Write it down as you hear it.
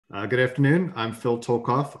Good afternoon. I'm Phil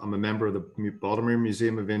Tolkoff. I'm a member of the Baltimore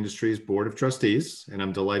Museum of Industry's Board of Trustees, and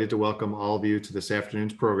I'm delighted to welcome all of you to this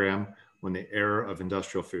afternoon's program on the era of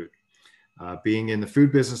industrial food. Being in the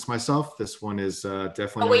food business myself, this one is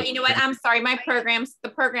definitely. Oh, wait, you know what? I'm sorry.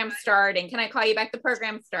 The program's starting. Can I call you back? The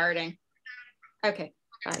program's starting. Okay,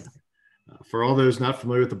 bye. For all those not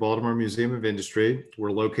familiar with the Baltimore Museum of Industry,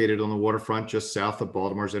 we're located on the waterfront just south of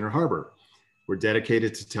Baltimore's Inner Harbor. We're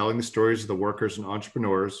dedicated to telling the stories of the workers and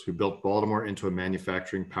entrepreneurs who built Baltimore into a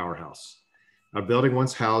manufacturing powerhouse. Our building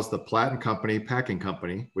once housed the Platt and Company Packing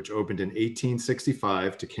Company, which opened in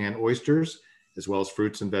 1865 to can oysters, as well as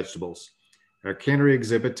fruits and vegetables. Our cannery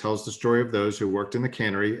exhibit tells the story of those who worked in the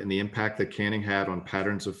cannery and the impact that canning had on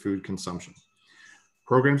patterns of food consumption.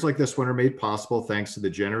 Programs like this one are made possible thanks to the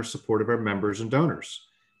generous support of our members and donors.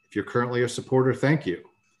 If you're currently a supporter, thank you.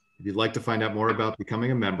 If you'd like to find out more about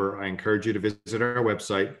becoming a member, I encourage you to visit our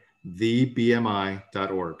website,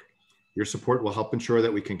 thebmi.org. Your support will help ensure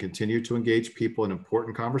that we can continue to engage people in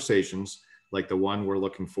important conversations like the one we're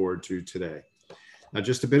looking forward to today. Now,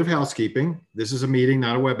 just a bit of housekeeping. This is a meeting,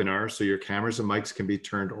 not a webinar, so your cameras and mics can be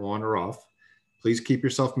turned on or off. Please keep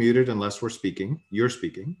yourself muted unless you're speaking.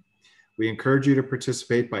 We encourage you to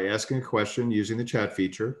participate by asking a question using the chat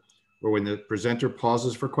feature, or when the presenter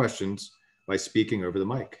pauses for questions, by speaking over the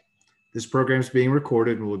mic. This program is being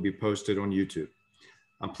recorded and will be posted on YouTube.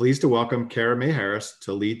 I'm pleased to welcome Cara May Harris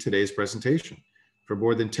to lead today's presentation. For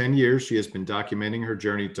more than 10 years, she has been documenting her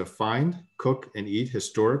journey to find, cook, and eat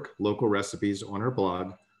historic local recipes on her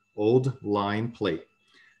blog, Old Line Plate.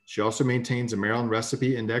 She also maintains a Maryland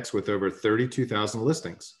recipe index with over 32,000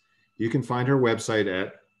 listings. You can find her website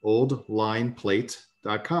at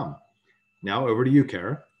oldlineplate.com. Now over to you,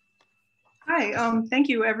 Cara. Hi, thank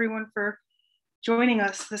you everyone for joining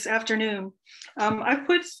us this afternoon. I've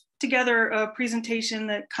put together a presentation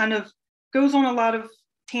that kind of goes on a lot of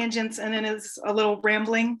tangents and then is a little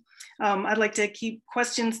rambling. I'd like to keep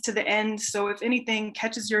questions to the end. So if anything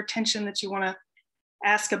catches your attention that you want to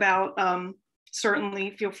ask about,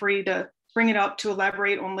 certainly feel free to bring it up to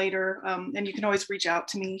elaborate on later. And you can always reach out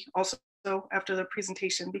to me also after the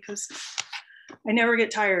presentation because I never get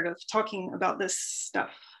tired of talking about this stuff.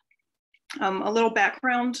 A little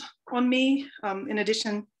background on me. In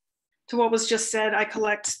addition to what was just said, I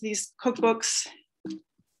collect these cookbooks.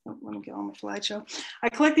 Oh, let me get on the slideshow. I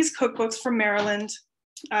collect these cookbooks from Maryland.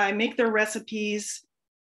 I make their recipes.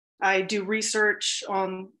 I do research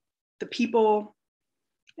on the people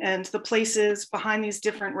and the places behind these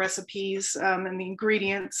different recipes and the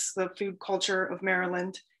ingredients, the food culture of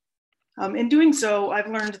Maryland. In doing so, I've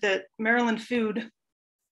learned that Maryland food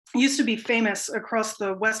used to be famous across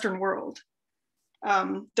the Western world.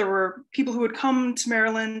 There were people who would come to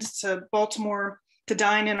Maryland, to Baltimore, to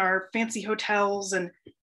dine in our fancy hotels and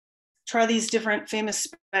try these different famous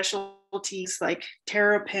specialties like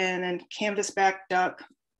terrapin and canvasback duck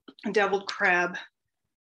and deviled crab,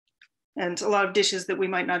 and a lot of dishes that we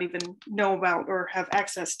might not even know about or have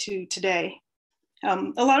access to today.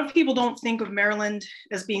 A lot of people don't think of Maryland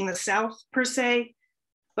as being the South per se,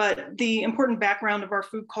 but the important background of our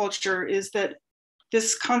food culture is that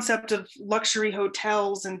this concept of luxury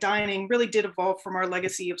hotels and dining really did evolve from our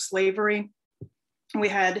legacy of slavery. We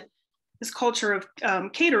had this culture of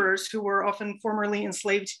caterers who were often formerly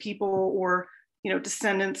enslaved people or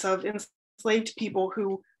descendants of enslaved people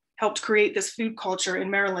who helped create this food culture in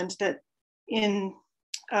Maryland that in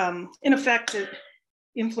effect it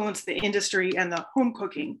influenced the industry and the home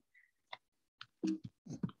cooking.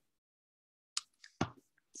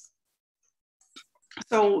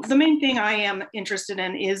 So the main thing I am interested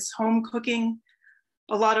in is home cooking.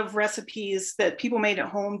 A lot of recipes that people made at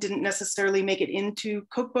home didn't necessarily make it into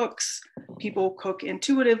cookbooks. People cook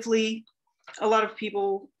intuitively. A lot of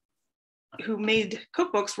people who made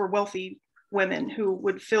cookbooks were wealthy women who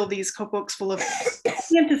would fill these cookbooks full of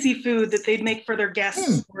fantasy food that they'd make for their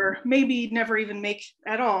guests or maybe never even make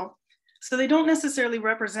at all. So they don't necessarily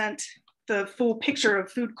represent the full picture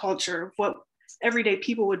of food culture, of what everyday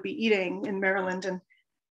people would be eating in Maryland and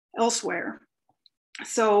elsewhere.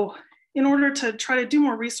 So in order to try to do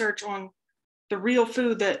more research on the real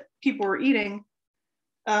food that people were eating,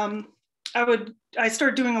 I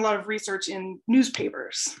started doing a lot of research in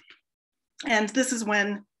newspapers. And this is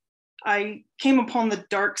when I came upon the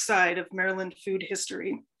dark side of Maryland food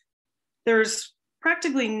history. There's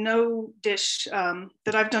practically no dish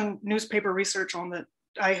that I've done newspaper research on that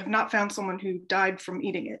I have not found someone who died from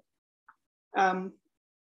eating it.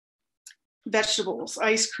 Vegetables,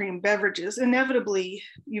 ice cream, beverages, inevitably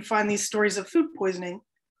you find these stories of food poisoning.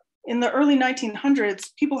 In the early 1900s,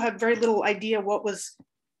 people had very little idea what was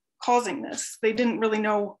causing this. They didn't really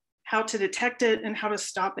know how to detect it, and how to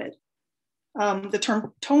stop it. The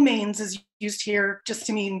term ptomaines is used here just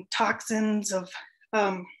to mean toxins of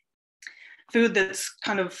food that's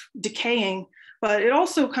kind of decaying, but it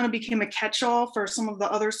also kind of became a catch-all for some of the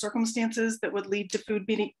other circumstances that would lead to food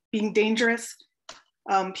being dangerous.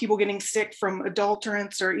 People getting sick from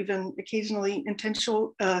adulterants or even occasionally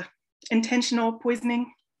intentional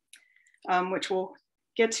poisoning, which we'll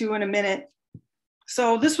get to in a minute.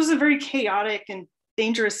 So this was a very chaotic and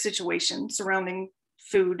dangerous situation surrounding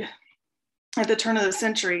food at the turn of the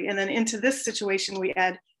century. And then into this situation, we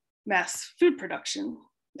add mass food production.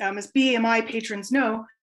 As BAMI patrons know,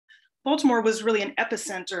 Baltimore was really an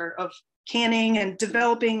epicenter of canning and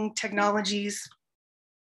developing technologies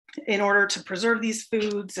in order to preserve these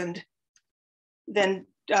foods, and then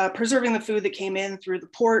preserving the food that came in through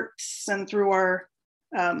the ports and through our,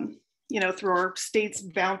 through our state's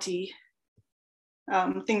bounty,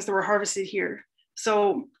 things that were harvested here.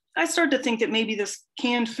 So I started to think that maybe this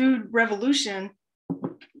canned food revolution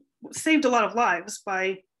saved a lot of lives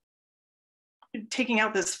by taking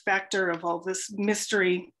out this factor of all this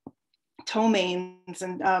mystery, ptomaines,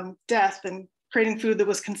 and death, and creating food that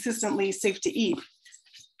was consistently safe to eat.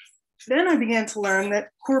 Then I began to learn that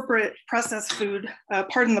corporate processed food,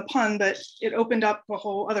 pardon the pun, but it opened up a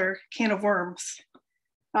whole other can of worms.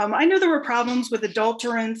 I knew there were problems with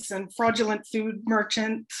adulterants and fraudulent food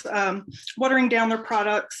merchants watering down their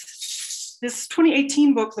products. This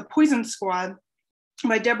 2018 book, The Poison Squad,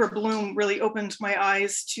 by Deborah Bloom, really opened my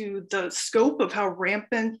eyes to the scope of how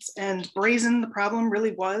rampant and brazen the problem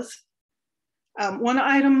really was. One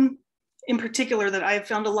item in particular that I have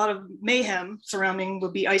found a lot of mayhem surrounding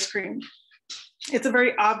would be ice cream. It's a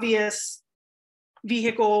very obvious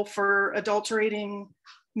vehicle for adulterating.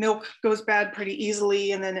 Milk goes bad pretty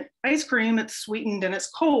easily, and then ice cream, it's sweetened and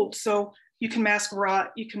it's cold. So you can mask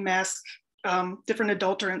rot, you can mask different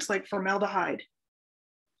adulterants like formaldehyde.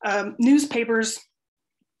 Newspapers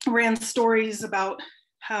ran stories about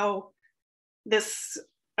how this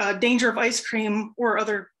danger of ice cream or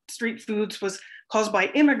other street foods was caused by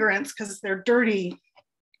immigrants because they're dirty.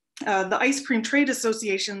 The ice cream trade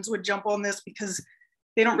associations would jump on this because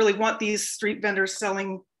they don't really want these street vendors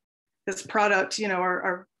selling this product. You know,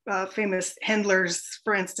 our famous handlers,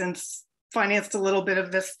 for instance, financed a little bit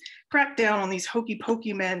of this crackdown on these hokey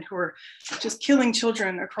pokey men who are just killing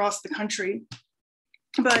children across the country.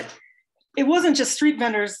 But it wasn't just street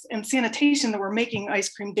vendors and sanitation that were making ice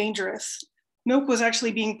cream dangerous. Milk was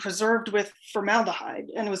actually being preserved with formaldehyde,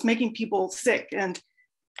 and it was making people sick and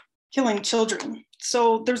killing children.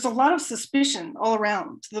 So there's a lot of suspicion all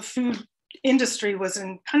around. The food industry was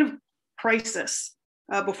in kind of crisis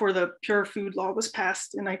before the Pure Food Law was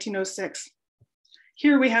passed in 1906.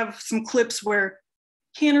 Here we have some clips where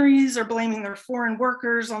canneries are blaming their foreign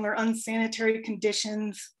workers on their unsanitary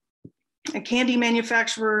conditions, and candy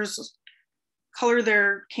manufacturers color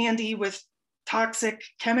their candy with toxic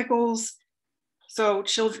chemicals. So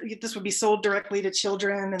children, this would be sold directly to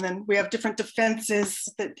children. And then we have different defenses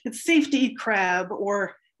that it's safe to eat crab,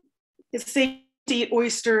 or it's safe to eat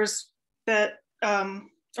oysters that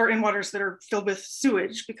are in waters that are filled with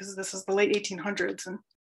sewage, because this is the late 1800s. And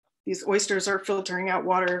these oysters are filtering out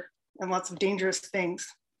water and lots of dangerous things.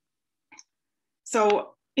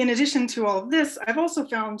 So in addition to all of this, I've also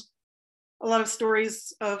found a lot of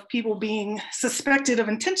stories of people being suspected of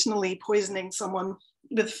intentionally poisoning someone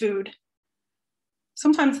with food.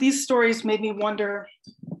 Sometimes these stories made me wonder,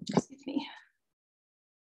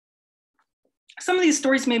 some of these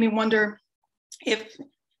stories made me wonder if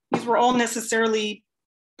these were all necessarily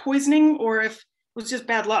poisoning, or if it was just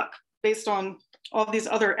bad luck based on all these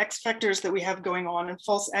other X factors that we have going on and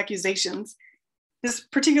false accusations. This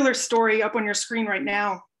particular story up on your screen right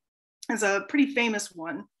now is a pretty famous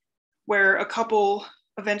one, where a couple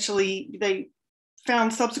eventually, they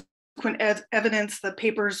found subsequent evidence. The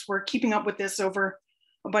papers were keeping up with this over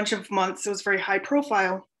a bunch of months. It was a very high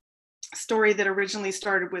profile story that originally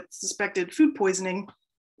started with suspected food poisoning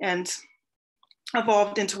and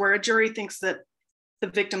evolved into where a jury thinks that the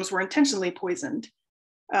victims were intentionally poisoned.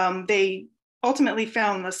 They ultimately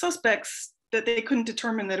found the suspects that they couldn't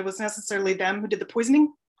determine that it was necessarily them who did the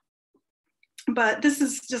poisoning. But this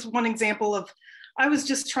is just one example of, I was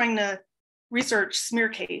just trying to research smear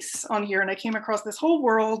case on here, and I came across this whole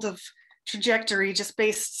world of trajectory just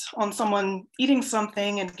based on someone eating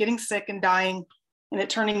something and getting sick and dying, and it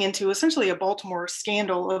turning into essentially a Baltimore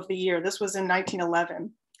scandal of the year. This was in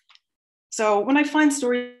 1911. So when I find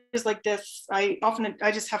stories like this, I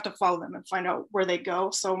just have to follow them and find out where they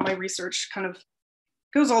go. So my research kind of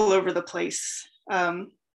goes all over the place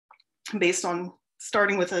based on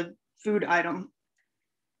starting with a food item.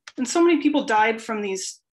 And so many people died from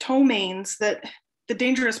these ptomaines, that the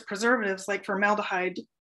dangerous preservatives like formaldehyde,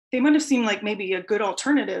 they might have seemed like maybe a good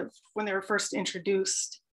alternative when they were first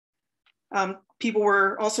introduced. People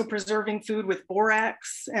were also preserving food with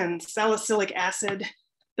borax and salicylic acid.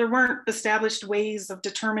 There weren't established ways of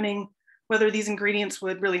determining whether these ingredients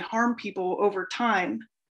would really harm people over time.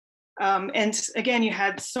 And again, you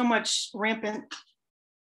had so much rampant,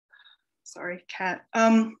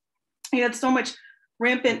 you had so much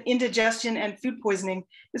rampant indigestion and food poisoning.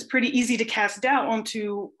 It's pretty easy to cast doubt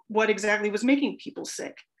onto what exactly was making people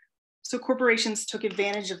sick. So corporations took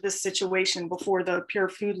advantage of this situation before the Pure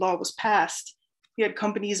Food Law was passed. You had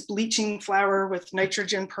companies bleaching flour with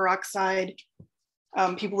nitrogen peroxide.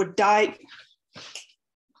 People would dye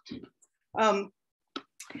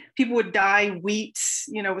wheat,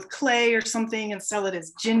 with clay or something and sell it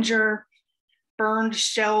as ginger. Burned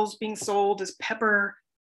shells being sold as pepper,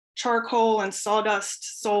 charcoal and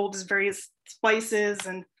sawdust sold as various spices,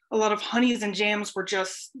 and a lot of honeys and jams were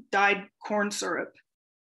just dyed corn syrup.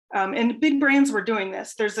 And big brands were doing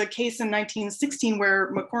this. There's a case in 1916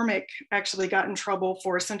 where McCormick actually got in trouble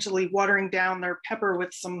for essentially watering down their pepper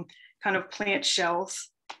with some kind of plant shells.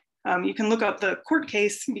 You can look up the court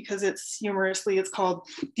case because it's called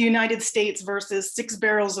the United States versus 6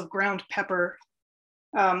 barrels of ground pepper.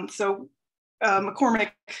 So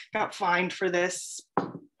McCormick got fined for this,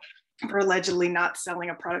 for allegedly not selling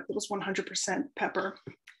a product that was 100% pepper.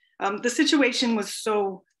 The situation was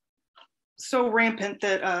so rampant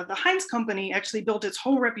that the Heinz company actually built its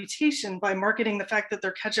whole reputation by marketing the fact that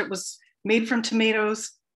their ketchup was made from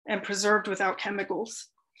tomatoes and preserved without chemicals.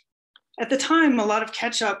 At the time, a lot of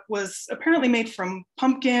ketchup was apparently made from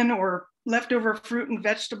pumpkin or leftover fruit and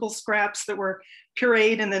vegetable scraps that were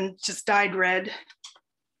pureed and then just dyed red.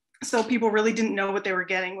 So people really didn't know what they were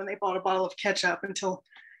getting when they bought a bottle of ketchup until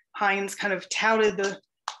Heinz kind of touted the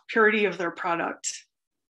purity of their product.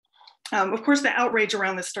 Of course, the outrage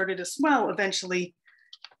around this started to swell eventually,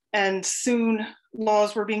 and soon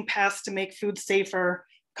laws were being passed to make food safer.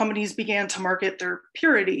 Companies began to market their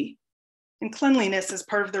purity and cleanliness as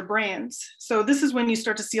part of their brands. So this is when you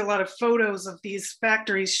start to see a lot of photos of these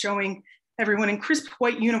factories showing everyone in crisp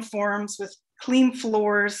white uniforms with clean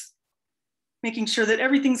floors, making sure that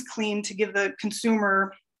everything's clean to give the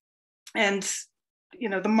consumer and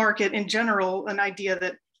the market in general an idea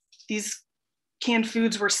that these canned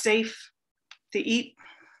foods were safe to eat.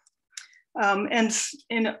 And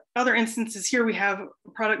in other instances here, we have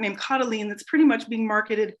a product named Cotiline that's pretty much being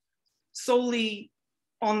marketed solely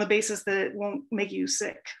on the basis that it won't make you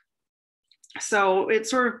sick. So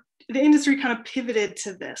it's the industry kind of pivoted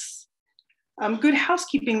to this. Good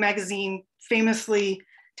Housekeeping magazine famously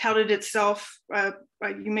touted itself,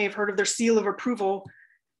 you may have heard of their seal of approval.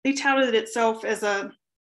 They touted itself as a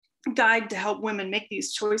guide to help women make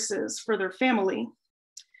these choices for their family.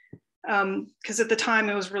 Because at the time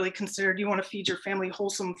it was really considered, you want to feed your family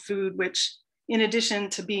wholesome food, which in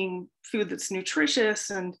addition to being food that's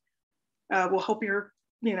nutritious and will help your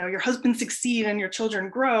husband succeed and your children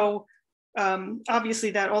grow,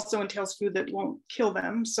 obviously that also entails food that won't kill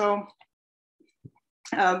them. So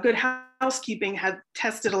Good Housekeeping had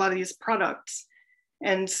tested a lot of these products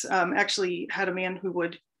and actually had a man who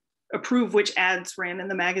would approve which ads ran in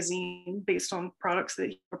the magazine based on products that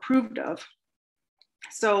he approved of.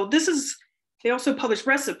 So they also publish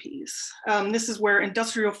recipes. This is where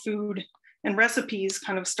industrial food and recipes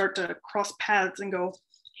kind of start to cross paths and go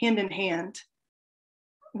hand in hand.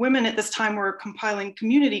 Women at this time were compiling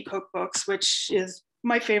community cookbooks, which is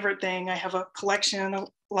my favorite thing. I have a collection of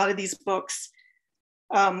a lot of these books.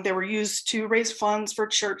 They were used to raise funds for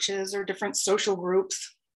churches or different social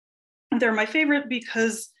groups. They're my favorite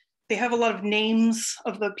because they have a lot of names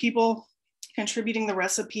of the people contributing the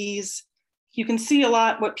recipes. You can see a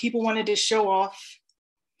lot what people wanted to show off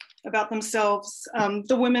about themselves.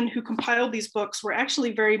 The women who compiled these books were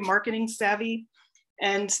actually very marketing savvy,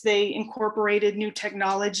 and they incorporated new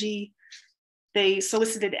technology. They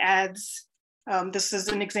solicited ads. This is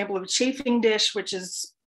an example of a chafing dish, which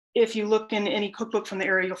is, if you look in any cookbook from the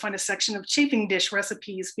area, you'll find a section of chafing dish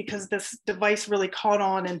recipes because this device really caught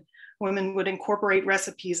on and women would incorporate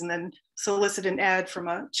recipes and then solicit an ad from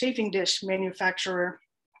a chafing dish manufacturer.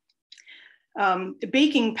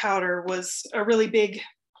 Baking powder was a really big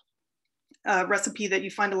recipe that you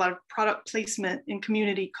find a lot of product placement in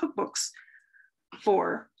community cookbooks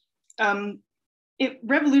for. It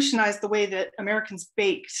revolutionized the way that Americans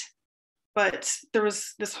baked, but there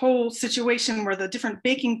was this whole situation where the different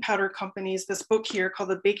baking powder companies, this book here called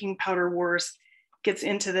The Baking Powder Wars gets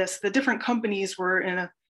into this. The different companies were in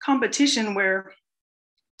a competition where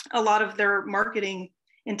a lot of their marketing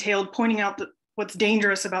entailed pointing out what's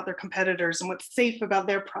dangerous about their competitors and what's safe about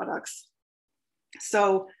their products.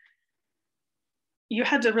 So you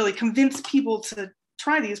had to really convince people to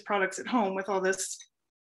try these products at home with all this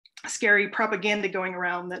scary propaganda going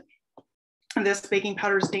around that this baking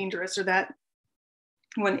powder is dangerous or that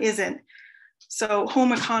one isn't. So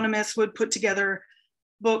home economists would put together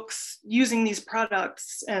books using these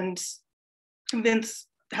products and convince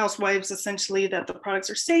housewives essentially that the products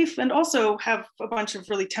are safe, and also have a bunch of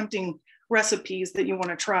really tempting recipes that you want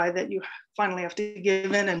to try that you finally have to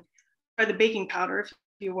give in and try the baking powder if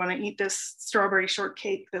you want to eat this strawberry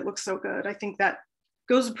shortcake that looks so good. I think that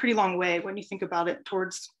goes a pretty long way when you think about it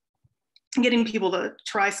towards getting people to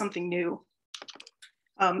try something new.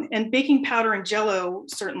 And baking powder and Jell-O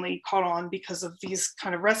certainly caught on because of these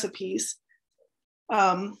kind of recipes.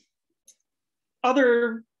 Sorry,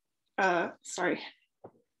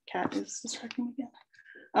 cat is distracting me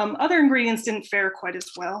again. Other ingredients didn't fare quite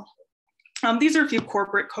as well. These are a few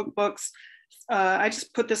corporate cookbooks. I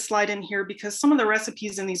just put this slide in here because some of the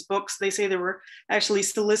recipes in these books, they say they were actually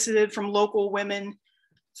solicited from local women.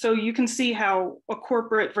 So you can see how a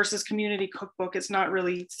corporate versus community cookbook is not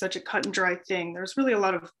really such a cut and dry thing. There's really a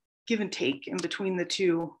lot of give and take in between the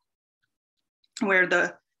two, where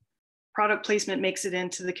the product placement makes it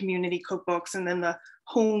into the community cookbooks and then the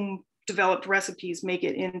home developed recipes make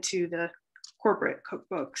it into the corporate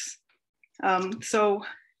cookbooks. So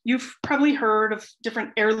you've probably heard of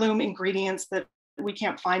different heirloom ingredients that we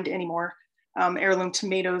can't find anymore, heirloom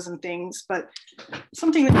tomatoes and things, but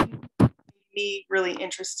something that made me really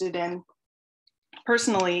interested in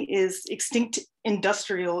personally is extinct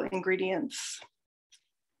industrial ingredients.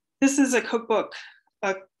 This is a cookbook,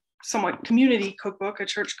 a somewhat community cookbook, a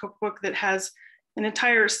church cookbook that has an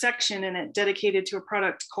entire section in it dedicated to a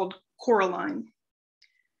product called coralline.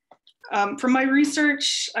 From my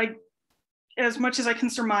research, as much as I can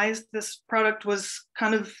surmise, this product was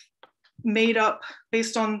kind of made up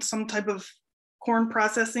based on some type of corn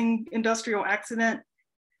processing industrial accident.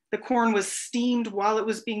 The corn was steamed while it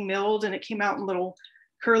was being milled and it came out in little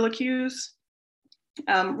curlicues.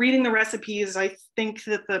 Reading the recipes, I think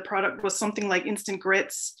that the product was something like instant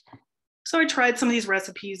grits. So I tried some of these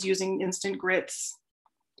recipes using instant grits,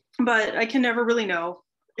 but I can never really know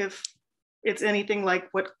if it's anything like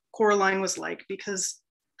what coralline was like, because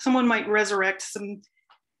someone might resurrect some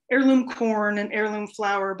heirloom corn and heirloom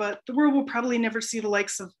flour, but the world will probably never see the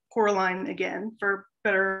likes of coralline again. For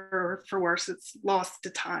better or for worse, it's lost to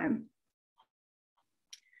time.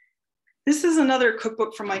 This is another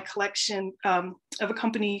cookbook from my collection of a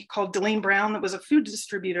company called Delane Brown that was a food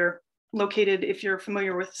distributor located, if you're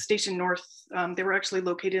familiar with Station North, they were actually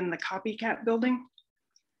located in the Copycat building.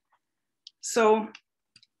 So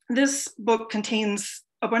this book contains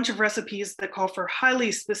a bunch of recipes that call for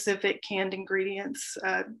highly specific canned ingredients.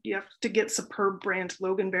 You have to get superb brand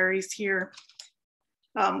Loganberries here,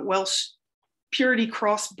 Welsh Purity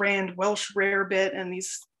Cross brand Welsh Rarebit, and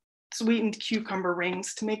these sweetened cucumber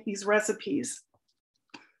rings to make these recipes.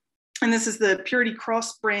 And this is the Purity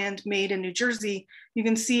Cross brand made in New Jersey. You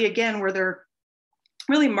can see again where they're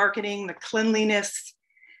really marketing the cleanliness,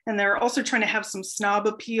 and they're also trying to have some snob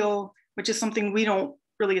appeal, which is something we don't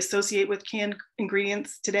really associate with canned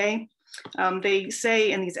ingredients today. They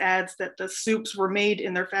say in these ads that the soups were made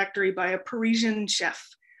in their factory by a Parisian chef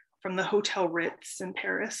from the Hotel Ritz in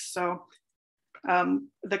Paris. So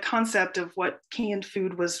the concept of what canned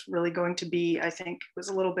food was really going to be, I think, was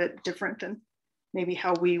a little bit different than maybe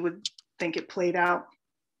how we would think it played out.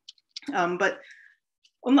 But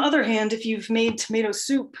on the other hand, if you've made tomato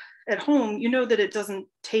soup at home, you know that it doesn't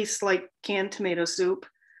taste like canned tomato soup.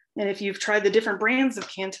 And if you've tried the different brands of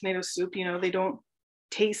canned tomato soup, you know, they don't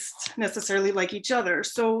taste necessarily like each other.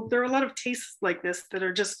 So there are a lot of tastes like this that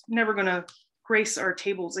are just never going to grace our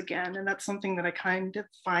tables again. And that's something that I kind of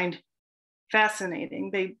find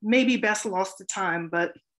fascinating. They may be best lost to time,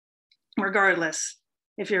 but regardless,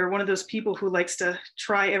 if you're one of those people who likes to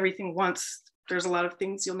try everything once, there's a lot of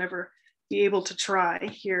things you'll never be able to try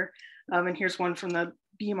here. And here's one from the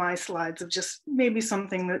BMI slides of just maybe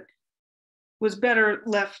something that was better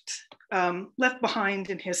left behind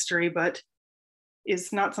in history, but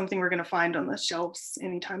is not something we're going to find on the shelves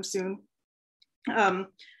anytime soon.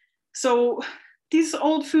 So these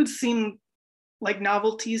old foods seem like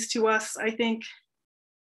novelties to us, I think.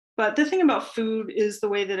 But the thing about food is the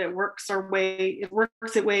way that it works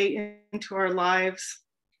its way into our lives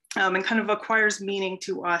and kind of acquires meaning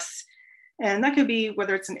to us. And that could be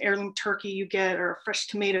whether it's an heirloom turkey you get, or a fresh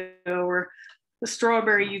tomato, or the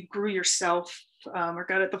strawberry you grew yourself or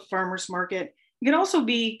got at the farmer's market. It can also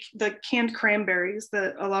be the canned cranberries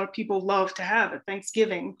that a lot of people love to have at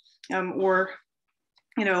Thanksgiving, or,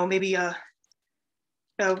 you know, maybe a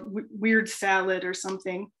weird salad or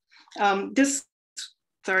something. This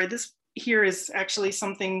here is actually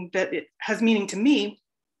something that it has meaning to me.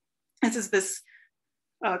 This is this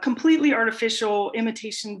completely artificial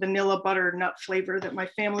imitation vanilla butternut flavor that my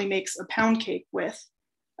family makes a pound cake with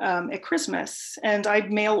at Christmas. And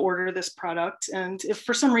I'd mail order this product. And if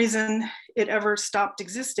for some reason it ever stopped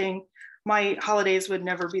existing, my holidays would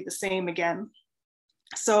never be the same again.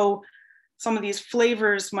 So some of these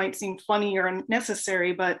flavors might seem funny or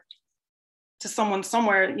unnecessary, but to someone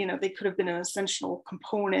somewhere, you know, they could have been an essential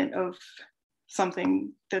component of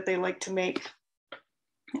something that they like to make.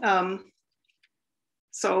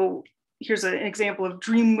 So here's an example of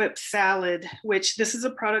Dream Whip salad, which this is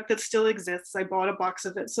a product that still exists. I bought a box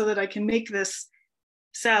of it so that I can make this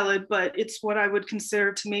salad, but it's what I would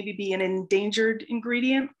consider to maybe be an endangered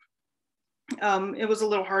ingredient. It was a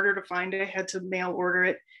little harder to find. I had to mail order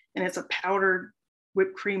it, and it's a powdered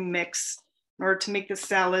whipped cream mix in order to make this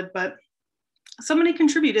salad. But somebody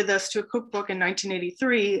contributed this to a cookbook in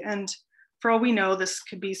 1983, and for all we know, this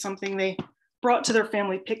could be something they brought to their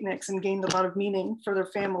family picnics and gained a lot of meaning for their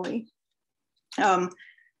family. Some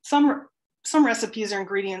recipes or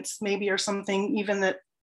ingredients maybe are something even that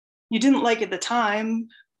you didn't like at the time,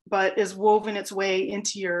 but is woven its way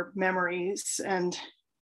into your memories and,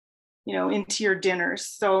 you know, into your dinners.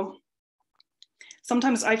 So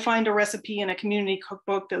sometimes I find a recipe in a community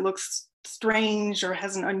cookbook that looks strange or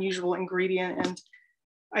has an unusual ingredient, and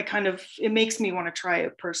it makes me want to try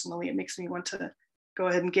it personally. It makes me want to go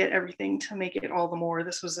ahead and get everything to make it all the more.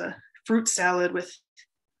 This was a fruit salad with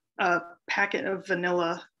a packet of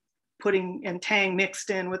vanilla pudding and tang mixed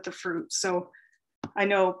in with the fruit. So I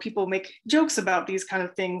know people make jokes about these kind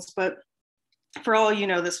of things, but for all you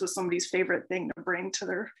know, this was somebody's favorite thing to bring to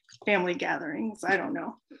their family gatherings. I don't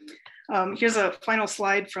know. Here's a final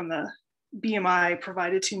slide from the BMI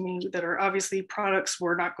provided to me that are obviously products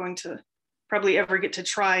we're not going to probably ever get to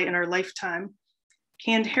try in our lifetime.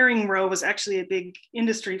 Canned herring roe was actually a big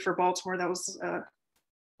industry for Baltimore. That was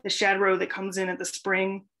the shad roe that comes in at the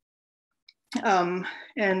spring. And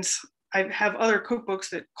I have other cookbooks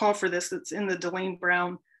that call for this that's in the Delane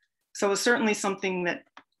Brown. So it's certainly something that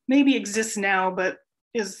maybe exists now, but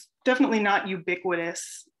is definitely not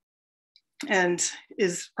ubiquitous and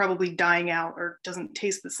is probably dying out or doesn't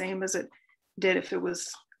taste the same as it did if it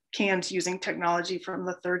was canned using technology from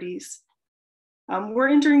the 30s. We're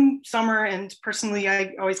entering summer, and personally,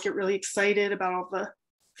 I always get really excited about all the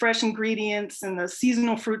fresh ingredients and the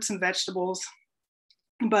seasonal fruits and vegetables.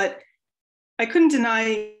 But I couldn't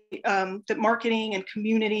deny that marketing and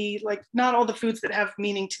community, like not all the foods that have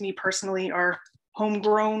meaning to me personally are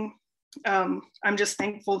homegrown. I'm just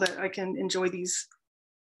thankful that I can enjoy these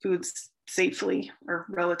foods safely or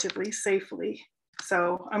relatively safely.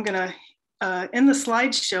 So I'm gonna end the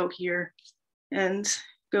slideshow here and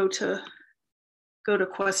go to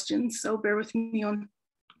questions. So bear with me on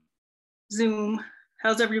Zoom.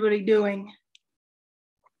 How's everybody doing?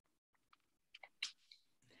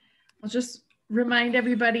 I'll just remind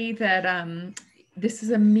everybody that this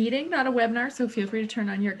is a meeting, not a webinar. So feel free to turn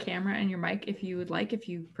on your camera and your mic if you would like, if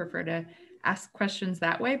you prefer to ask questions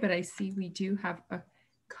that way. But I see we do have a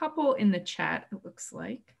couple in the chat, it looks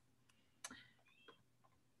like.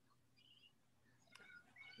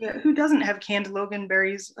 Yeah, who doesn't have canned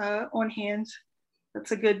loganberries on hand?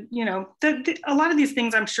 That's a good, you know, a lot of these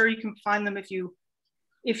things, I'm sure you can find them if you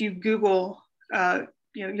Google, you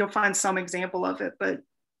know, you'll find some example of it. But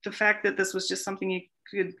the fact that this was just something you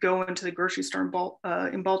could go into the grocery store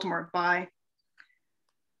in Baltimore and buy.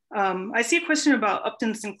 I see a question about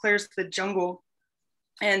Upton Sinclair's The Jungle.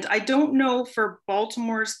 And I don't know for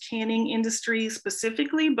Baltimore's canning industry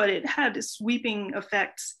specifically, but it had sweeping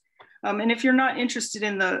effects. And if you're not interested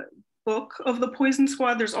in the book of the Poison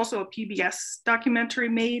Squad, there's also a PBS documentary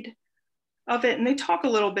made of it. And they talk a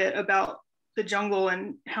little bit about the jungle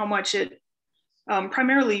and how much it,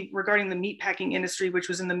 primarily regarding the meatpacking industry, which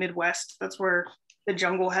was in the Midwest. That's where the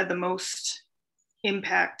jungle had the most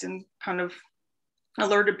impact and kind of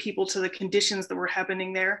alerted people to the conditions that were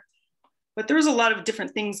happening there. But there was a lot of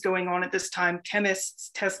different things going on at this time.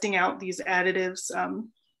 Chemists testing out these additives,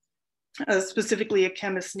 specifically a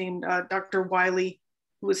chemist named Dr. Wiley,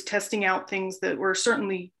 who was testing out things that were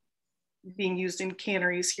certainly being used in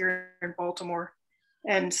canneries here in Baltimore.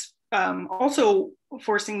 And also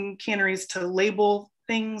forcing canneries to label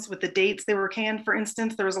things with the dates they were canned. For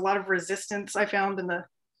instance, there was a lot of resistance I found in the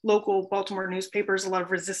local Baltimore newspapers, a lot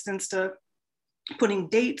of resistance to putting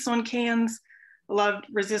dates on cans, a lot of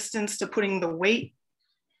resistance to putting the weight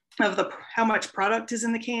of how much product is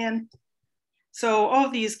in the can. So all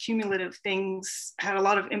of these cumulative things had a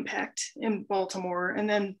lot of impact in Baltimore. And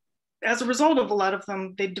then as a result of a lot of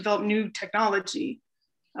them, they developed new technology,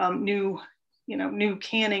 new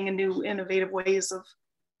canning and new innovative ways of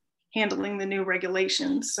handling the new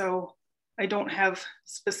regulations. So I don't have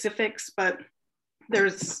specifics, but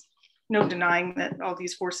there's no denying that all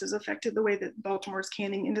these forces affected the way that Baltimore's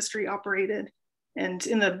canning industry operated. And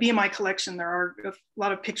in the BMI collection, there are a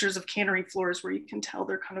lot of pictures of cannery floors where you can tell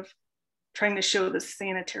they're kind of trying to show the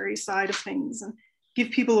sanitary side of things and give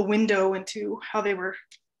people a window into how they were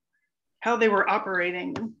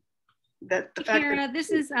operating. That the fact Kara, that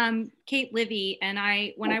this is Kate Livy, and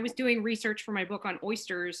when I was doing research for my book on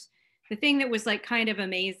oysters, the thing that was like kind of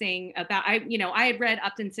amazing about I had read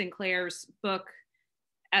Upton Sinclair's book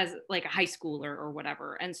as like a high schooler or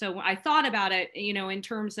whatever, and so I thought about it, in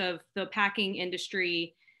terms of the packing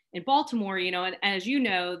industry in Baltimore, and as you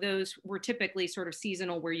know, those were typically sort of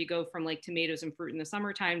seasonal, where you go from like tomatoes and fruit in the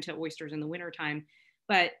summertime to oysters in the wintertime.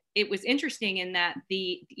 But it was interesting in that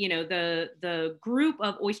the group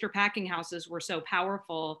of oyster packing houses were so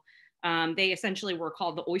powerful. They essentially were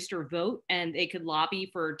called the oyster vote, and they could lobby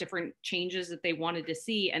for different changes that they wanted to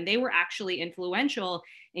see. And they were actually influential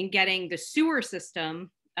in getting the sewer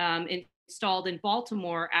system installed in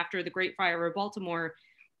Baltimore after the Great Fire of Baltimore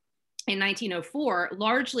in 1904,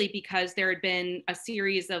 largely because there had been a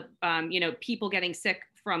series of, people getting sick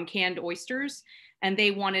from canned oysters, and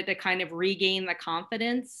they wanted to kind of regain the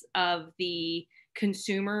confidence of the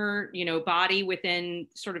consumer, body within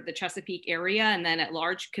sort of the Chesapeake area and then at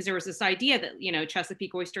large, because there was this idea that,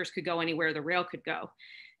 Chesapeake oysters could go anywhere the rail could go.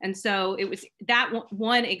 And so it was that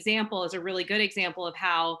one example is a really good example of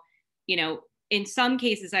how, in some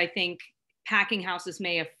cases, I think packing houses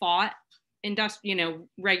may have fought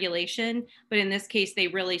regulation, but in this case, they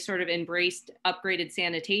really sort of embraced upgraded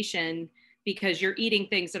sanitation, because you're eating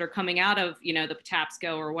things that are coming out of, the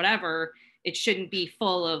Patapsco or whatever. It shouldn't be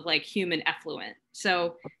full of like human effluent.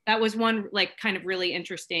 So that was one like kind of really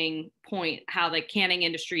interesting point, how the canning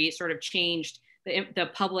industry sort of changed the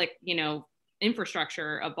public,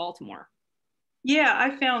 infrastructure of Baltimore. Yeah,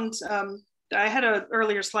 I found, I had an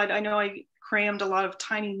earlier slide. I know I crammed a lot of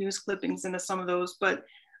tiny news clippings into some of those, but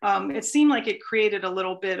it seemed like it created a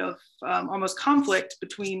little bit of almost conflict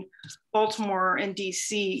between Baltimore and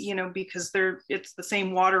DC, because it's the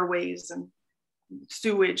same waterways and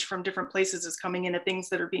sewage from different places is coming into things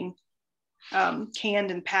that are being canned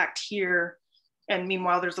and packed here. And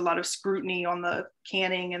meanwhile, there's a lot of scrutiny on the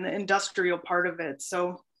canning and the industrial part of it.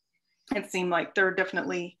 So it seemed like there are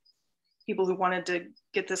definitely people who wanted to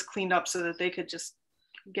get this cleaned up so that they could just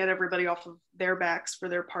get everybody off of their backs for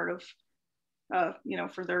their part of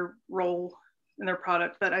for their role in their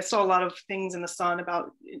product. But I saw a lot of things in the Sun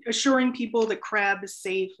about assuring people that crab is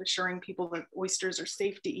safe, assuring people that oysters are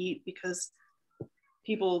safe to eat, because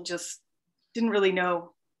people just didn't really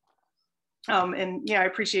know. And yeah, I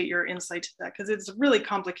appreciate your insight to that, because it's a really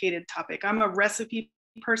complicated topic. I'm a recipe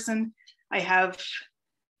person. I have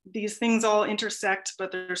these things all intersect,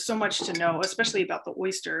 but there's so much to know, especially about the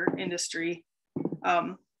oyster industry.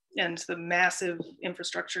 And the massive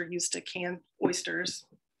infrastructure used to can oysters.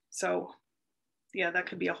 So yeah, that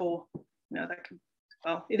could be a whole,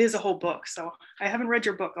 it is a whole book. So I haven't read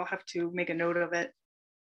your book. I'll have to make a note of it.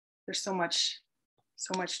 There's so much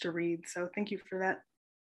to read. So thank you for that.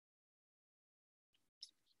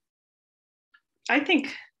 I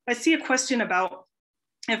think I see a question about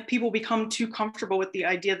if people become too comfortable with the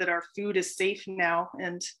idea that our food is safe now.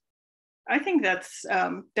 And I think that's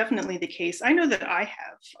definitely the case. I know that I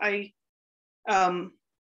have.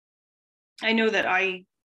 I know that I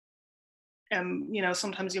am,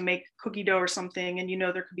 sometimes you make cookie dough or something and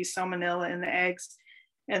there could be salmonella in the eggs.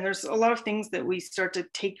 And there's a lot of things that we start to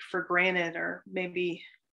take for granted or maybe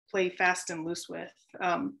play fast and loose with.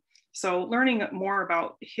 So learning more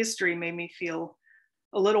about history made me feel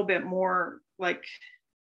a little bit more like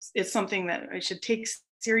it's something that I should take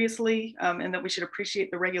seriously, and that we should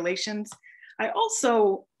appreciate the regulations. I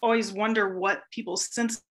also always wonder what people's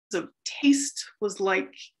sense of taste was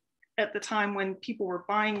like at the time when people were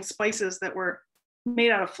buying spices that were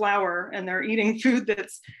made out of flour and they're eating food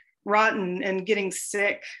that's rotten and getting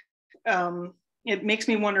sick. It makes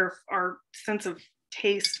me wonder if our sense of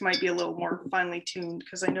taste might be a little more finely tuned,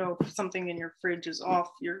 because I know if something in your fridge is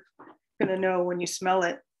off, you're gonna know when you smell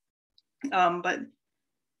it. But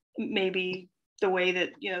maybe the way that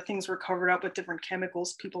things were covered up with different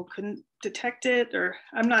chemicals, people couldn't detect it, or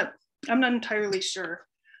I'm not entirely sure.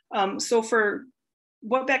 So for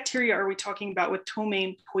what bacteria are we talking about with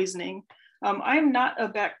ptomaine poisoning? I'm not a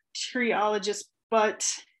bacteriologist,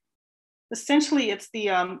 but essentially it's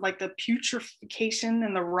the like the putrefaction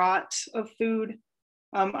and the rot of food.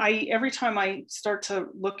 Every time I start to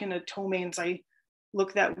look into ptomaines, I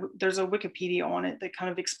look that, there's a Wikipedia on it that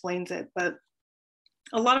kind of explains it, but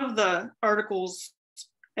a lot of the articles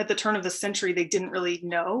at the turn of the century, they didn't really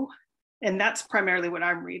know. And that's primarily what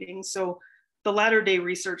I'm reading. So the latter day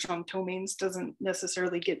research on Ptomaines doesn't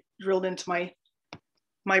necessarily get drilled into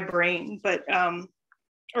my brain, but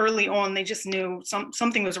early on, they just knew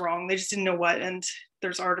something was wrong. They just didn't know what. And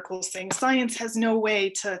there's articles saying science has no way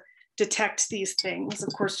to detect these things.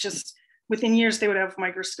 Of course, just within years, they would have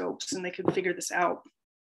microscopes and they could figure this out.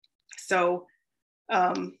 So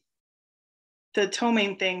the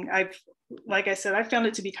ptomaine thing, like I said, I found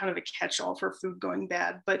it to be kind of a catch-all for food going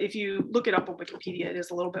bad. But if you look it up on Wikipedia, it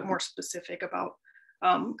is a little bit more specific about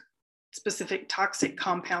specific toxic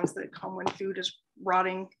compounds that come when food is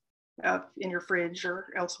rotting in your fridge or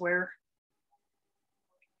elsewhere.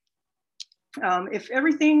 If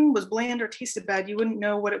everything was bland or tasted bad, you wouldn't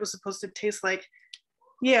know what it was supposed to taste like.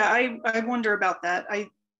 Yeah, I wonder about that.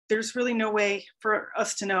 There's really no way for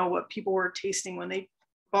us to know what people were tasting when they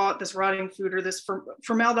bought this rotting food, or this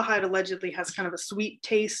formaldehyde allegedly has kind of a sweet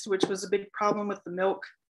taste, which was a big problem with the milk.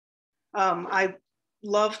 I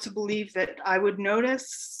love to believe that I would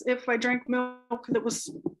notice if I drank milk that was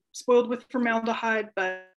spoiled with formaldehyde,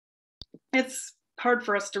 but it's hard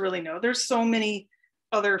for us to really know. There's so many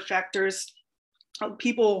other factors. A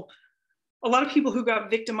lot of people who got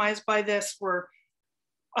victimized by this were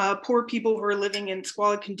poor people who are living in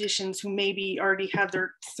squalid conditions, who maybe already had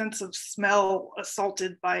their sense of smell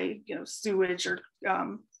assaulted by, sewage or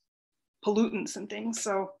pollutants and things.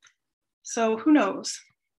 So who knows?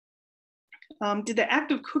 Did the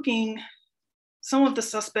act of cooking some of the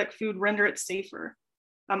suspect food render it safer?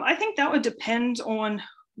 I think that would depend on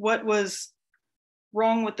what was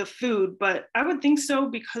wrong with the food, but I would think so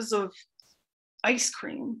because of ice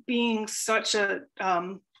cream being such a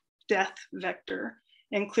death vector.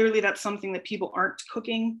 And clearly that's something that people aren't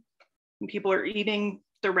cooking and people are eating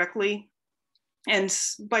directly. And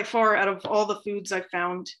by far, out of all the foods I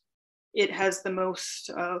found, it has the most,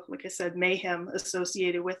 like I said, mayhem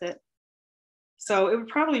associated with it. So it would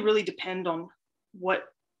probably really depend on what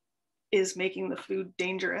is making the food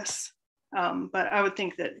dangerous. But I would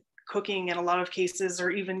think that cooking in a lot of cases, or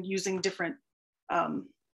even using different,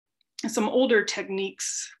 some older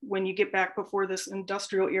techniques when you get back before this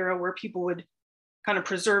industrial era where people would kind of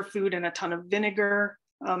preserve food in a ton of vinegar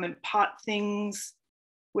and pot things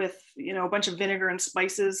with, a bunch of vinegar and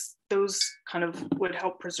spices. Those kind of would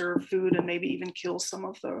help preserve food and maybe even kill some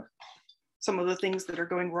of the things that are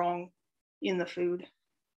going wrong in the food.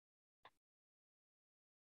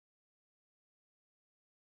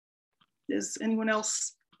 Does anyone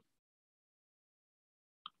else?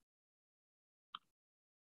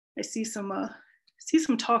 I see some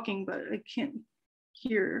talking, but I can't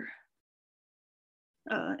hear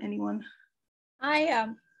anyone.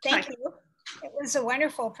 Thank you. It was a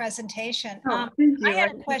wonderful presentation. Thank you. I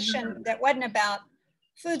had a question that wasn't about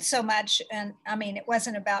food so much, and I mean, it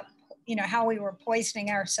wasn't about how we were poisoning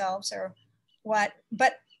ourselves or what,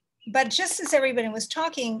 but just as everybody was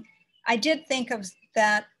talking, I did think of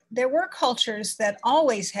that there were cultures that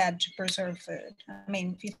always had to preserve food. I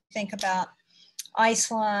mean, if you think about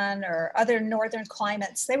Iceland or other northern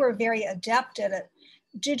climates, they were very adept at it.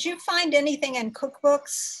 Did you find anything in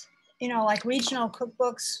cookbooks, like regional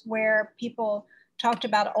cookbooks, where people talked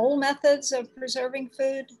about old methods of preserving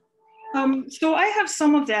food? So I have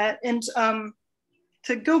some of that. And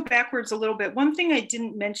to go backwards a little bit, one thing I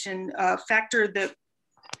didn't mention, a factor that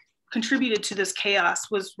contributed to this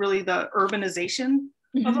chaos was really the urbanization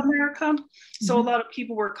of America. So a lot of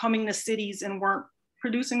people were coming to cities and weren't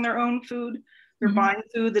producing their own food. They're buying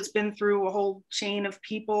food that's been through a whole chain of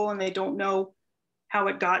people and they don't know how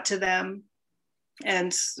it got to them.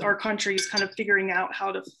 And our country is kind of figuring out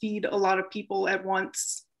how to feed a lot of people at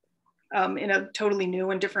once in a totally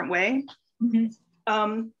new and different way.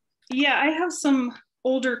 Yeah, I have some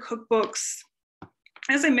older cookbooks.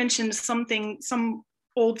 As I mentioned, some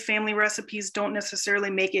old family recipes don't necessarily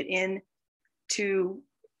make it in to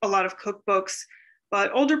a lot of cookbooks, but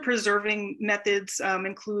older preserving methods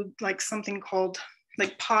include like something called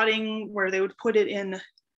like potting, where they would put it in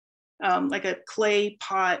like a clay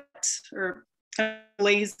pot or a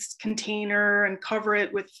glazed container and cover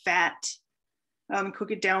it with fat and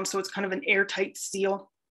cook it down so it's kind of an airtight seal.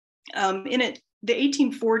 In the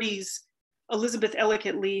 1840s, Elizabeth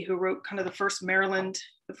Ellicott Lee, who wrote kind of the first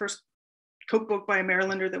cookbook by a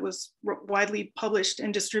Marylander that was widely published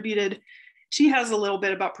and distributed, she has a little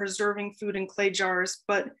bit about preserving food in clay jars,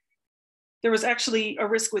 but there was actually a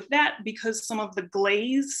risk with that because some of the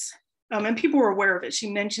glaze, and people were aware of it,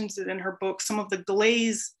 she mentions it in her book, some of the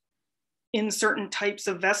glaze in certain types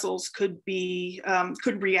of vessels could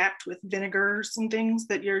react with vinegars and things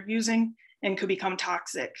that you're using and could become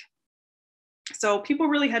toxic. So people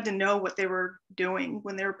really had to know what they were doing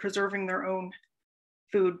when they were preserving their own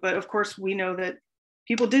food. But of course, we know that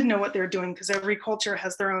people did know what they're doing because every culture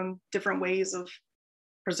has their own different ways of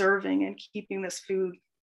preserving and keeping this food.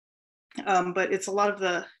 But it's a lot of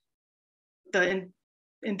the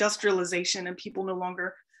industrialization and people no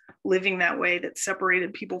longer living that way that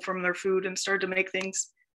separated people from their food and started to make things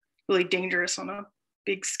really dangerous on a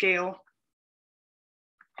big scale.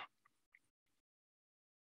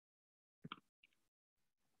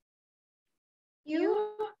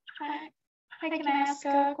 I can ask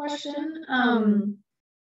a question.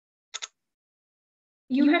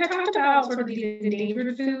 You had talked about sort of these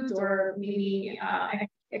endangered foods or maybe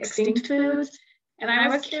extinct foods, and I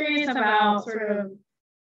was curious about sort of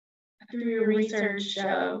through your research,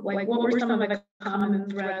 like what were some of the common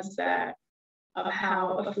threads that of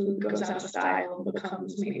how a food goes out of style,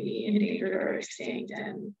 becomes maybe endangered or extinct,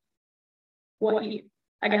 and what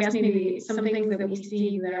I guess maybe some things that we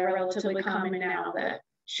see that are relatively common now that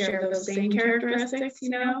share those same characteristics, you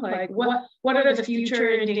know, like what are the future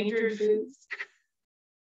endangered foods?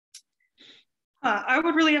 I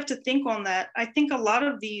would really have to think on that. I think a lot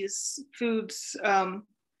of these foods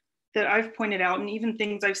that I've pointed out, and even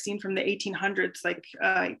things I've seen from the 1800s, like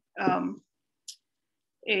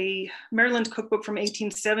a Maryland cookbook from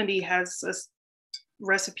 1870 has a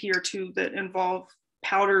recipe or two that involve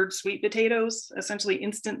powdered sweet potatoes, essentially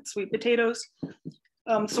instant sweet potatoes.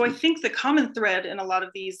 So I think the common thread in a lot of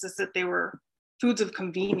these is that they were foods of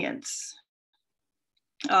convenience.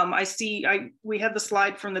 We had the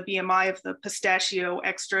slide from the BMI of the pistachio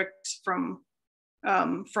extract from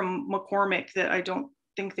McCormick that I don't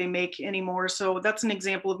think they make anymore. So that's an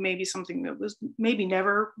example of maybe something that was maybe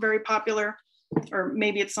never very popular, or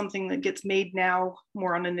maybe it's something that gets made now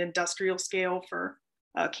more on an industrial scale for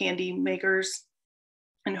candy makers,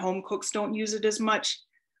 and home cooks don't use it as much.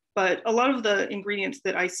 But a lot of the ingredients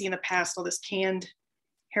that I see in the past, all this canned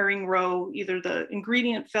herring roe, either the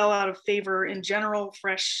ingredient fell out of favor in general,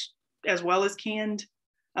 fresh as well as canned,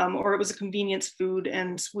 or it was a convenience food,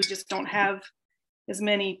 and we just don't have as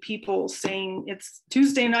many people saying it's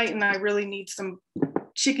Tuesday night and I really need some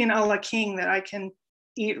chicken a la king that I can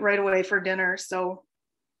eat right away for dinner. So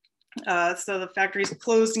the factories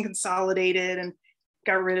closed and consolidated and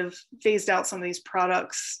phased out some of these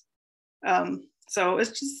products. So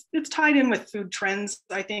it's tied in with food trends,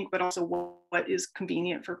 I think, but also what is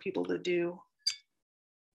convenient for people to do.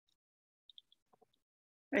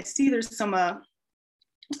 I see there's there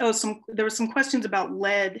were some questions about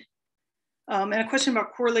lead, and a question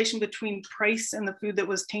about correlation between price and the food that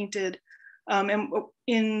was tainted. And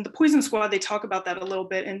in the Poison Squad, they talk about that a little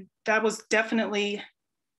bit, and that was definitely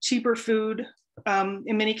cheaper food. In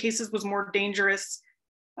many cases was more dangerous.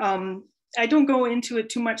 I don't go into it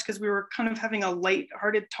too much because we were kind of having a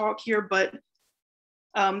light-hearted talk here, but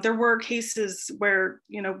there were cases where,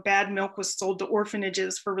 you know, bad milk was sold to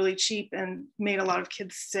orphanages for really cheap and made a lot of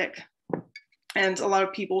kids sick. And a lot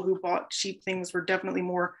of people who bought cheap things were definitely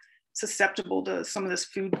more susceptible to some of this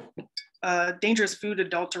dangerous food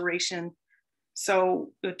adulteration.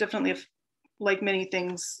 So it definitely, like many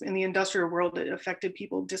things in the industrial world, it affected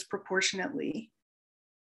people disproportionately.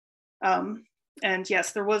 And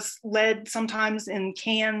yes, there was lead sometimes in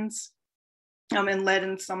cans, and lead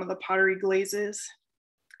in some of the pottery glazes.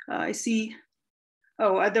 I see,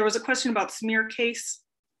 there was a question about smear case.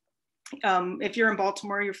 If you're in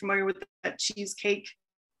Baltimore, you're familiar with that cheesecake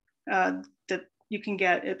that you can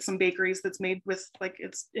get at some bakeries that's made with, like,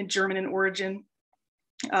 it's in German in origin.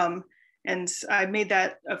 And I made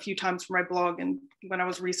that a few times for my blog, and when I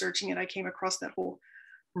was researching it, I came across that whole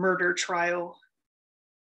murder trial.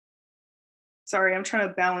 Sorry, I'm trying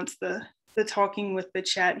to balance the talking with the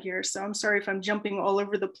chat here, so I'm sorry if I'm jumping all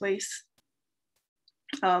over the place.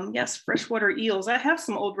 Yes, freshwater eels. I have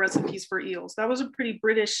some old recipes for eels. That was a pretty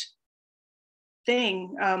British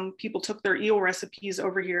thing. People took their eel recipes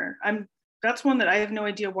over here. That's one that I have no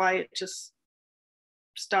idea why it just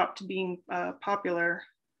stopped being popular.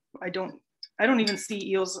 I don't even see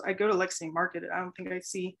eels. I go to Lexington Market. I don't think I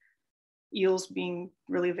see eels being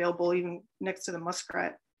really available even next to the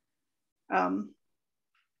muskrat. Kara,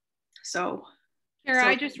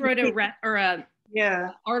 I just wrote a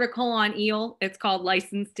article on eel. It's called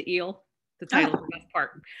License to Eel. The title is the best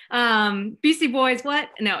part. BC Boys, what?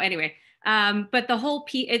 No, anyway. But the whole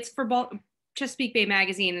it's for Chesapeake Bay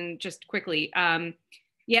Magazine, and just quickly,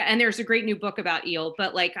 yeah, and there's a great new book about eel,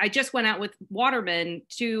 but like I just went out with watermen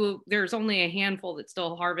there's only a handful that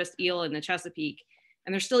still harvest eel in the Chesapeake,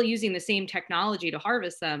 and they're still using the same technology to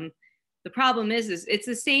harvest them. The problem is it's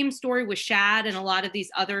the same story with shad and a lot of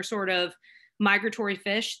these other sort of migratory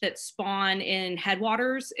fish that spawn in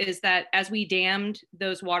headwaters, is that as we dammed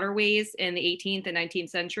those waterways in the 18th and 19th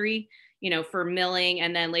century, you know, for milling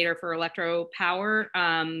and then later for electro power,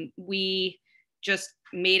 we just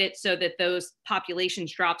made it so that those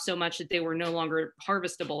populations dropped so much that they were no longer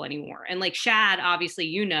harvestable anymore. And like shad, obviously,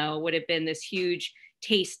 you know, would have been this huge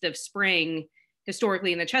taste of spring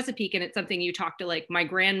historically in the Chesapeake. And it's something you talk to like my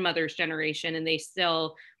grandmother's generation, and they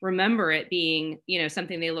still remember it being, you know,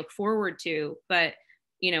 something they look forward to. But,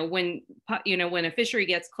 you know, when a fishery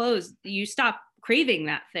gets closed, you stop craving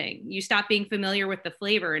that thing. You stop being familiar with the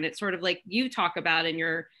flavor. And it's sort of like you talk about in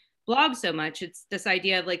your blog so much. It's this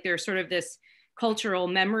idea of like, there's sort of this cultural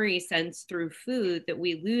memory sense through food that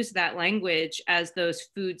we lose that language as those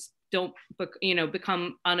foods don't, you know,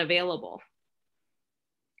 become unavailable.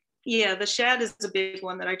 Yeah, the shad is a big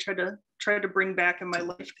one that I try to bring back in my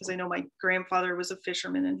life, because I know my grandfather was a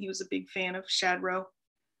fisherman and he was a big fan of shad roe.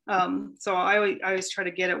 So I always try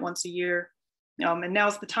to get it once a year. And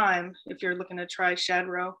now's the time if you're looking to try shad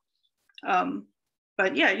roe.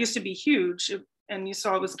 But yeah, it used to be huge, and you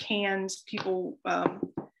saw it was canned. People,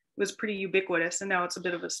 it was pretty ubiquitous, and now it's a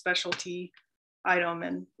bit of a specialty item,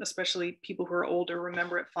 and especially people who are older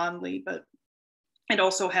remember it fondly. But it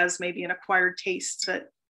also has maybe an acquired taste that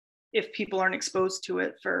if people aren't exposed to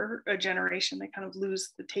it for a generation, they kind of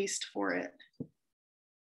lose the taste for it.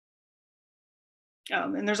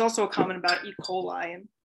 And there's also a comment about E. coli and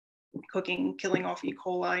cooking, killing off E.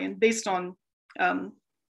 coli. And based on,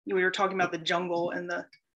 we were talking about the jungle and the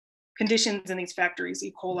conditions in these factories,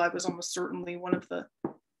 E. coli was almost certainly one of the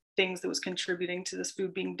things that was contributing to this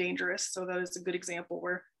food being dangerous. So that is a good example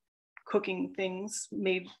where cooking things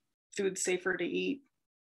made food safer to eat.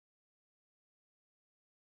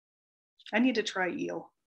 I need to try eel.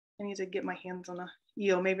 I need to get my hands on a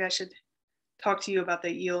eel. Maybe I should talk to you about the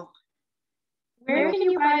eel. Where can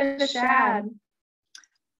you buy the shad?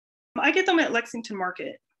 I get them at Lexington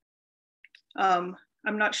Market. I'm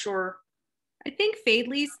not sure. I think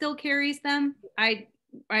Fadley still carries them. I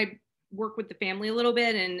work with the family a little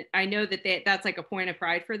bit, and I know that that's like a point of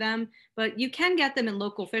pride for them, but you can get them in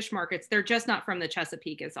local fish markets. They're just not from the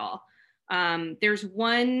Chesapeake is all. There's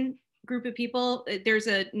one group of people, there's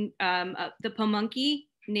the Ptomaines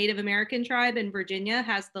Native American tribe in Virginia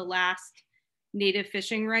has the last native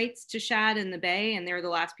fishing rights to shad in the bay, and they're the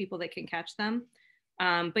last people that can catch them.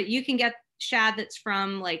 But you can get shad that's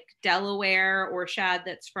from like Delaware or shad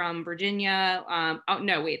that's from Virginia. Oh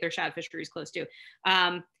no, wait, there's shad fisheries close too.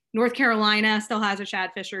 North Carolina still has a shad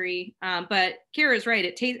fishery, but Kira's right.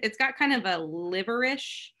 It's got kind of a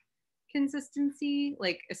liverish consistency,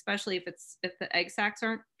 like especially if the egg sacs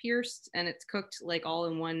aren't pierced and it's cooked like all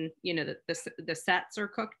in one, you know, the sets are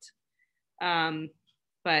cooked.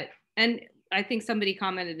 But and I think somebody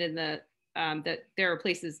commented in the that there are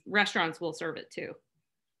places, restaurants will serve it too.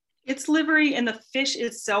 It's livery, and the fish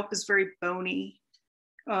itself is very bony.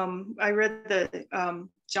 I read the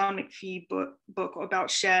John McPhee book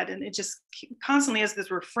about shad, and it just constantly has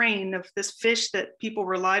this refrain of this fish that people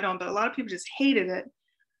relied on, but a lot of people just hated it.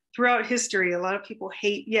 Throughout history, a lot of people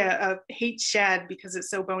hate shad because it's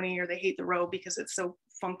so bony, or they hate the roe because it's so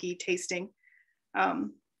funky tasting.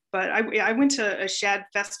 But I went to a shad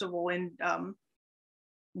festival in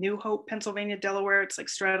New Hope, Pennsylvania, Delaware. It's like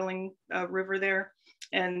straddling a river there.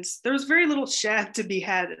 And there was very little shad to be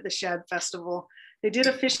had at the shad festival. They did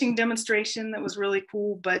a fishing demonstration that was really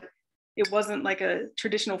cool, but it wasn't like a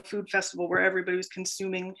traditional food festival where everybody was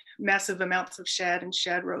consuming massive amounts of shad and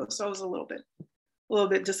shad roe. So I was a little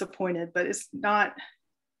bit disappointed, but it's not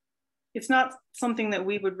something that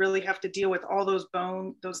we would really have to deal with, all those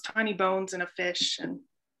tiny bones in a fish and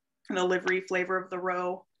the livery flavor of the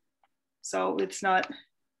roe. So it's not,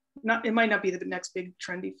 it might not be the next big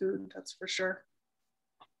trendy food, that's for sure.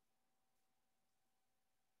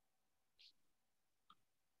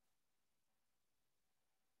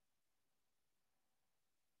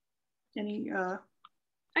 I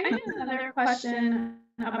have another question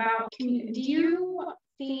about community. Do you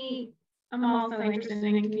see, I'm also interested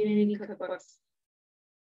in community cookbooks.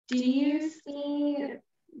 Do you see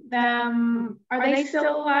them, are they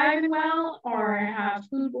still alive and well, or have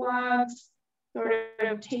food blogs sort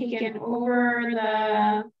of taken over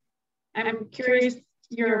I'm curious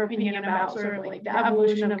your opinion about sort of like the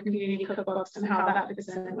evolution of community cookbooks and how that fits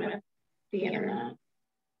in with the internet.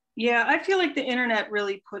 Yeah, I feel like the internet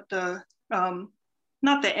really put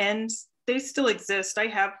not the ends, they still exist. I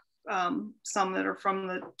have some that are from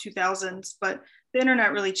the 2000s, but the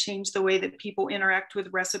internet really changed the way that people interact with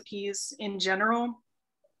recipes in general.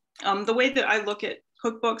 The way that I look at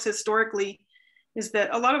cookbooks historically, is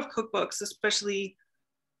that a lot of cookbooks, especially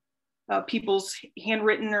people's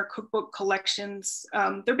handwritten or cookbook collections,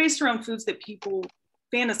 they're based around foods that people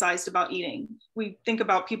fantasized about eating. We think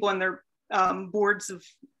about people and their boards of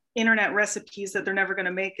internet recipes that they're never going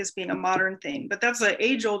to make as being a modern thing, but that's an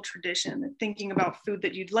age-old tradition, thinking about food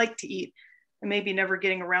that you'd like to eat and maybe never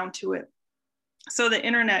getting around to it. So the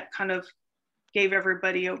internet kind of gave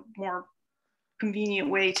everybody a more convenient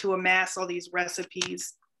way to amass all these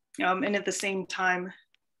recipes. And at the same time,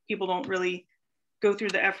 people don't really go through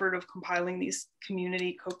the effort of compiling these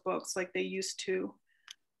community cookbooks like they used to.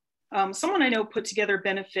 Someone I know put together a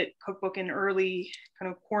benefit cookbook in early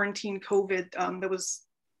kind of quarantine COVID that was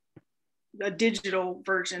a digital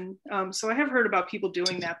version. So I have heard about people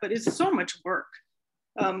doing that, but it's so much work.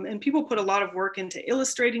 And people put a lot of work into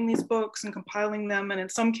illustrating these books and compiling them, and in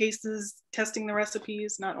some cases, testing the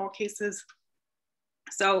recipes, not all cases.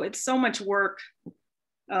 So it's so much work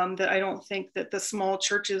that I don't think that the small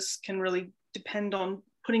churches can really depend on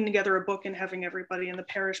putting together a book and having everybody in the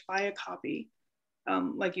parish buy a copy,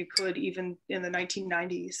 like you could even in the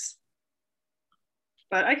 1990s.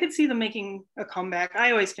 But I could see them making a comeback.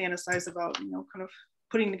 I always fantasize about, kind of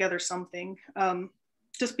putting together something,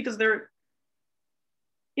 just because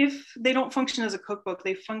if they don't function as a cookbook,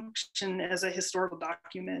 they function as a historical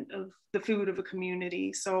document of the food of a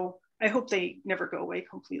community. So I hope they never go away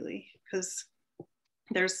completely, because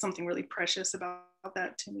there's something really precious about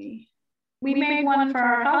that to me. We made one for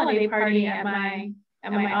our holiday party at my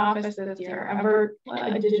office this year,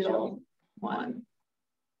 a digital one.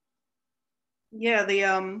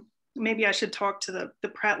 Yeah, maybe I should talk to the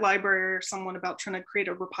Pratt Library or someone about trying to create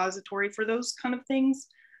a repository for those kind of things,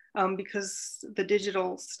 because the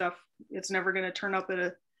digital stuff, it's never going to turn up at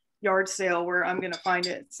a yard sale where I'm going to find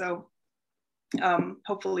it. So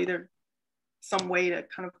hopefully there's some way to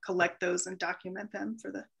kind of collect those and document them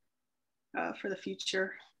for the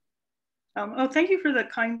future. Oh, thank you for the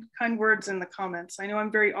kind words in the comments. I know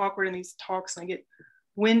I'm very awkward in these talks and I get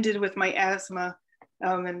winded with my asthma.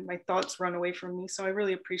 And my thoughts run away from me. So I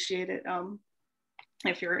really appreciate it.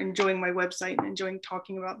 If you're enjoying my website and enjoying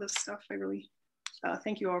talking about this stuff, I really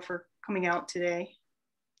thank you all for coming out today.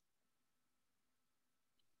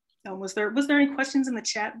 Was there any questions in the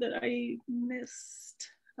chat that I missed?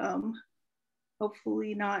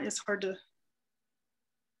 Hopefully not. It's hard to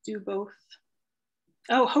do both.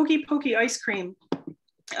 Oh, Hokey Pokey ice cream.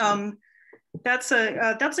 That's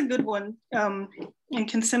a good one, and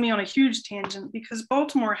can send me on a huge tangent, because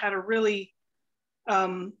Baltimore had a really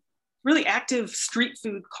active street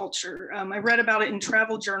food culture. I read about it in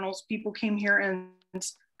travel journals. People came here, and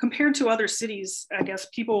compared to other cities, I guess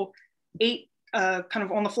people ate kind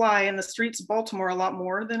of on the fly in the streets of Baltimore a lot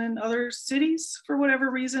more than in other cities for whatever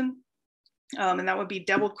reason. And that would be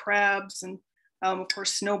deviled crabs and of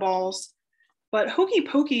course snowballs. But Hokey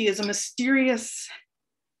Pokey is a mysterious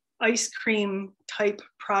ice cream type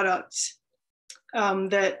product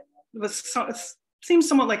that seems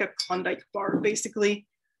somewhat like a Klondike bar, basically.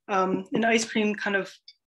 An ice cream kind of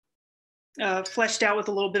fleshed out with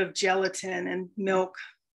a little bit of gelatin and milk.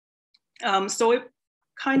 So it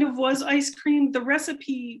kind of was ice cream.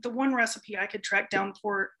 The one recipe I could track down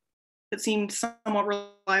for it that seemed somewhat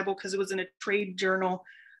reliable, because it was in a trade journal,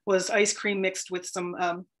 was ice cream mixed with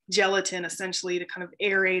some gelatin, essentially, to kind of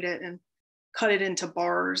aerate it and cut it into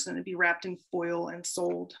bars, and it'd be wrapped in foil and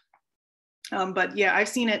sold. But yeah, I've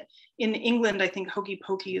seen it in England. I think Hokey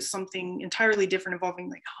Pokey is something entirely different, involving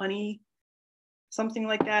like honey, something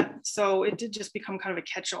like that. So it did just become kind of a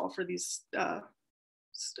catch-all for these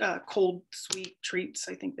cold, sweet treats,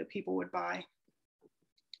 I think, that people would buy.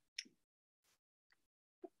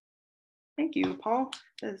 Thank you, Paul.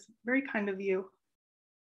 That's very kind of you.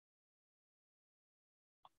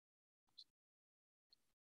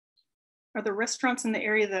 Are there restaurants in the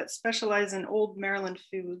area that specialize in old Maryland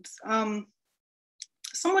foods?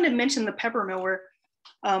 Someone had mentioned the Peppermill, where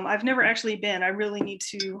I've never actually been. I really need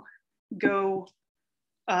to go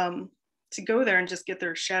there and just get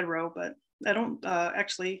their shad roe, but I don't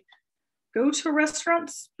actually go to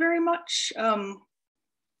restaurants very much.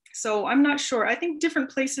 So I'm not sure. I think different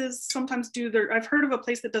places sometimes do I've heard of a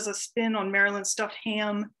place that does a spin on Maryland stuffed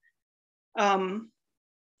ham, a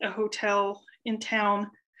hotel in town.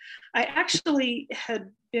 I actually had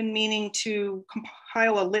been meaning to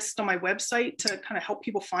compile a list on my website to kind of help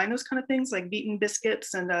people find those kind of things, like beaten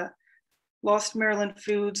biscuits and lost Maryland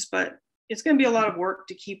foods, but it's going to be a lot of work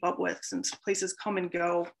to keep up with since places come and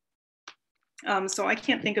go. So I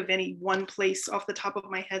can't think of any one place off the top of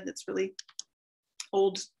my head that's really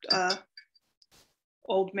old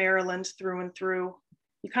Maryland through and through.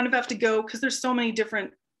 You kind of have to go, because there's so many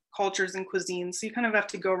different cultures and cuisines. So you kind of have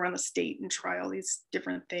to go around the state and try all these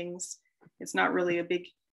different things. It's not really a big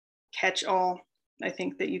catch-all. I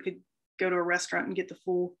think that you could go to a restaurant and get the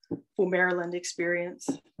full Maryland experience.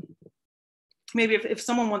 Maybe if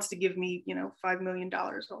someone wants to give me, $5 million,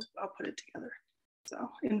 I'll put it together. So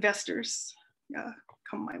investors,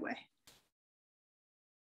 come my way.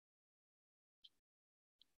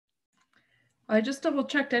 I just double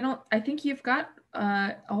checked. I think you've got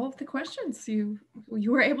all of the questions you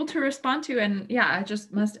were able to respond to. And yeah, I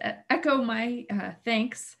just must echo my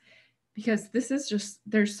thanks, because this is just,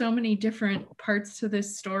 there's so many different parts to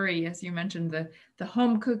this story. As you mentioned, the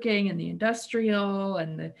home cooking and the industrial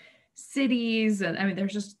and the cities. And I mean,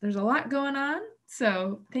 there's a lot going on.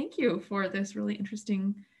 So thank you for this really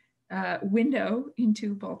interesting window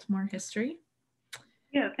into Baltimore history.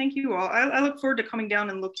 Yeah, thank you all. I look forward to coming down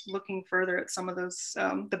and looking further at some of those,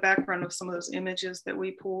 the background of some of those images that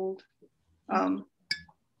we pulled,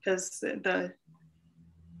 because the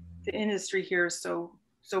industry here is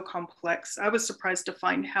so complex. I was surprised to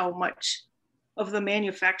find how much of the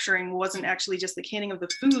manufacturing wasn't actually just the canning of the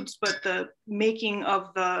foods, but the making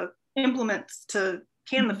of the implements to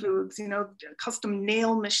can the foods, custom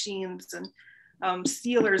nail machines and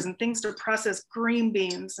sealers and things to process green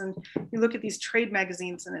beans. And you look at these trade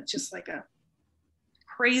magazines and it's just like a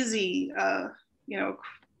crazy,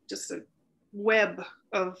 just a web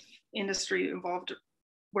of industry involved,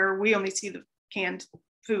 where we only see the canned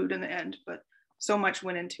food in the end, but so much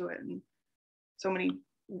went into it. And so many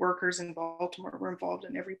workers in Baltimore were involved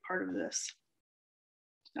in every part of this.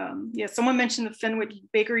 Yeah, someone mentioned the Fenwick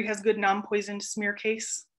Bakery has good non-poisoned smear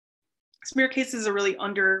case. Smear case is a really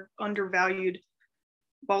undervalued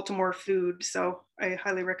Baltimore food, so I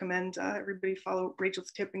highly recommend everybody follow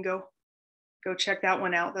Rachel's tip and go check that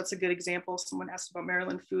one out. That's a good example. Someone asked about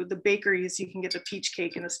Maryland food. The bakeries, you can get the peach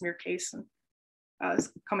cake in a smear case, and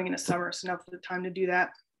it's coming in the summer, so now's the time to do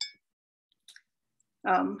that.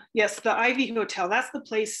 Yes, the Ivy Hotel, that's the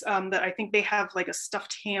place that I think they have like a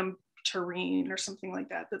stuffed ham terrine or something like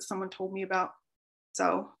that someone told me about.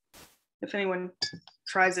 So if anyone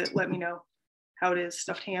tries it, let me know how it is.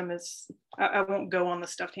 Stuffed ham is, I won't go on the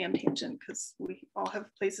stuffed ham tangent because we all have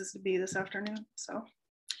places to be this afternoon. So.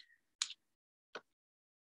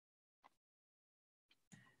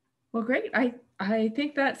 Well, great. I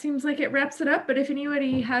think that seems like it wraps it up, but if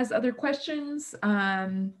anybody has other questions,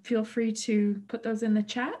 feel free to put those in the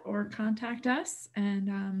chat or contact us,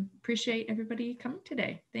 and appreciate everybody coming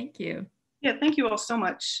today. Thank you. Yeah, thank you all so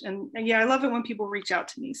much. And yeah, I love it when people reach out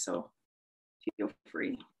to me, so feel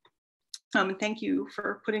free. And thank you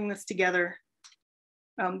for putting this together.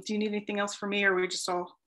 Do you need anything else from me, or are we just all